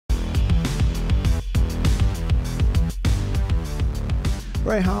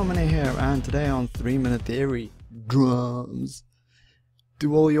Ray Harmony here, and today on 3-Minute Theory, drums.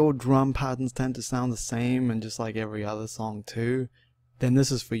 Do all your drum patterns tend to sound the same and just like every other song too? Then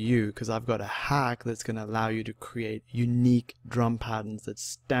this is for you, because I've got a hack that's going to allow you to create unique drum patterns that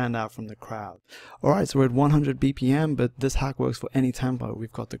stand out from the crowd. Alright, so we're at 100 BPM, but this hack works for any tempo.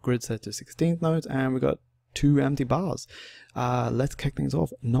 We've got the grid set to 16th notes, and we've got 2 empty bars. Let's kick things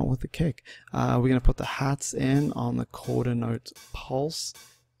off, not with the kick. We're going to put the hats in on the quarter note pulse,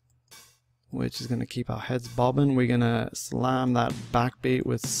 which is going to keep our heads bobbing. We're going to slam that backbeat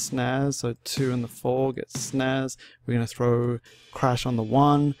with snares, so 2 and the 4 get snares. We're going to throw crash on the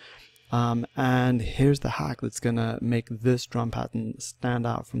 1, and here's the hack that's going to make this drum pattern stand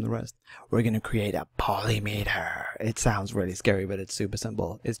out from the rest. We're going to create a polymeter. It sounds really scary, but it's super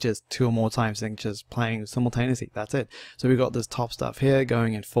simple. It's just 2 or more time signatures playing simultaneously. That's it. So we got this top stuff here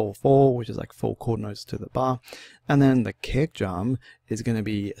going in 4/4, which is like 4 chord notes to the bar, and then the kick drum is going to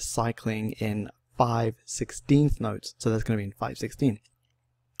be cycling in 5/16 notes. So that's going to be in 5/16.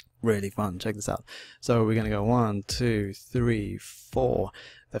 Really fun. Check this out. So we're going to go 1, 2, 3, 4.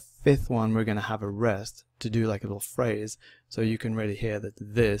 The 5th one we're going to have a rest to do like a little phrase, so you can really hear that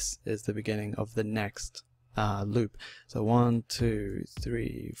this is the beginning of the next loop. So 1, 2,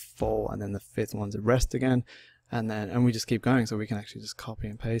 3, 4, and then the 5th one's a rest again, and we just keep going. So we can actually just copy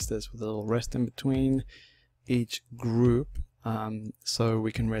and paste this with a little rest in between each group, so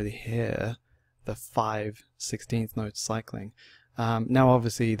we can really hear the 5/16 notes cycling. Now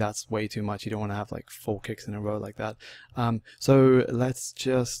obviously that's way too much. You don't want to have like 4 kicks in a row like that. So let's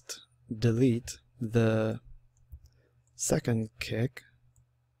just delete the second kick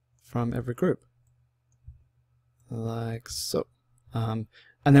from every group, like so. And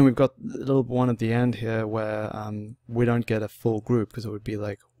then we've got the little one at the end here where we don't get a full group, because it would be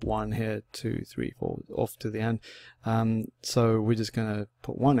like 1 here, 2, 3, 4 off to the end. So we're just gonna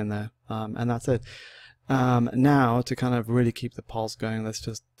put 1 in there, and that's it. Now to kind of really keep the pulse going, let's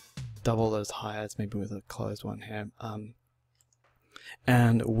just double those hi-hats, maybe with a closed one here,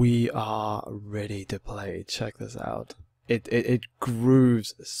 and we are ready to play. Check this out. It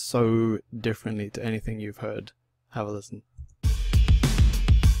grooves so differently to anything you've heard. Have a listen.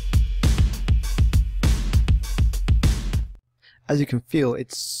 As you can feel,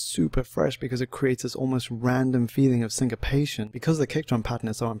 it's super fresh because it creates this almost random feeling of syncopation, because the kick drum pattern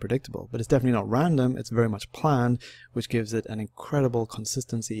is so unpredictable. But it's definitely not random, it's very much planned, which gives it an incredible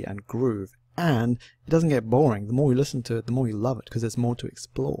consistency and groove. And it doesn't get boring. The more you listen to it, the more you love it, because there's more to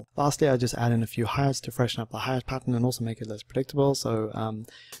explore. Lastly, I just add in a few hi-hats to freshen up the hi-hat pattern and also make it less predictable. So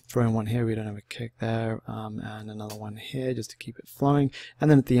throw in one here, we don't have a kick there, and another one here just to keep it flowing. And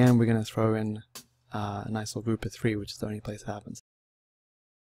then at the end, we're going to throw in a nice little group of 3, which is the only place it happens.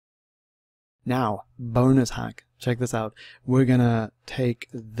 Now, bonus hack. Check this out. We're gonna take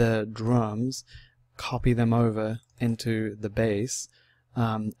the drums, copy them over into the bass,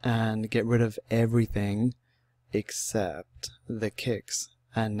 and get rid of everything except the kicks.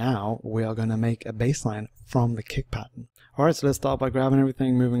 And now we are gonna make a bass line from the kick pattern. Alright, so let's start by grabbing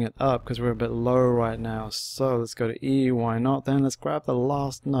everything, moving it up, because we're a bit low right now. So let's go to E, why not? Then let's grab the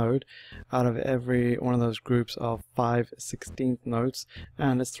last note out of every one of those groups of 5/16 notes,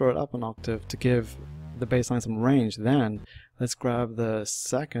 and let's throw it up an octave to give the bass line some range. Then let's grab the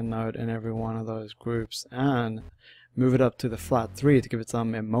second note in every one of those groups and move it up to the flat 3 to give it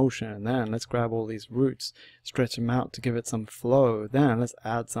some emotion. And then let's grab all these roots, stretch them out to give it some flow. Then let's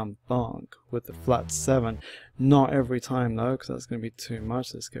add some funk with the flat 7. Not every time though, because that's going to be too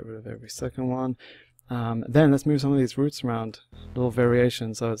much. Let's get rid of every second one. Then let's move some of these roots around, little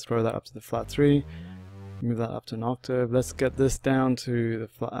variation. So let's throw that up to the flat 3, move that up to an octave. Let's get this down to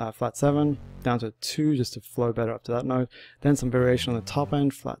the flat 7, down to 2 just to flow better up to that note. Then some variation on the top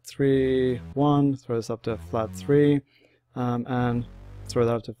end, flat 3, 1, throw this up to flat 3, and throw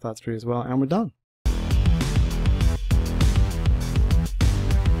that up to flat 3 as well, and we're done.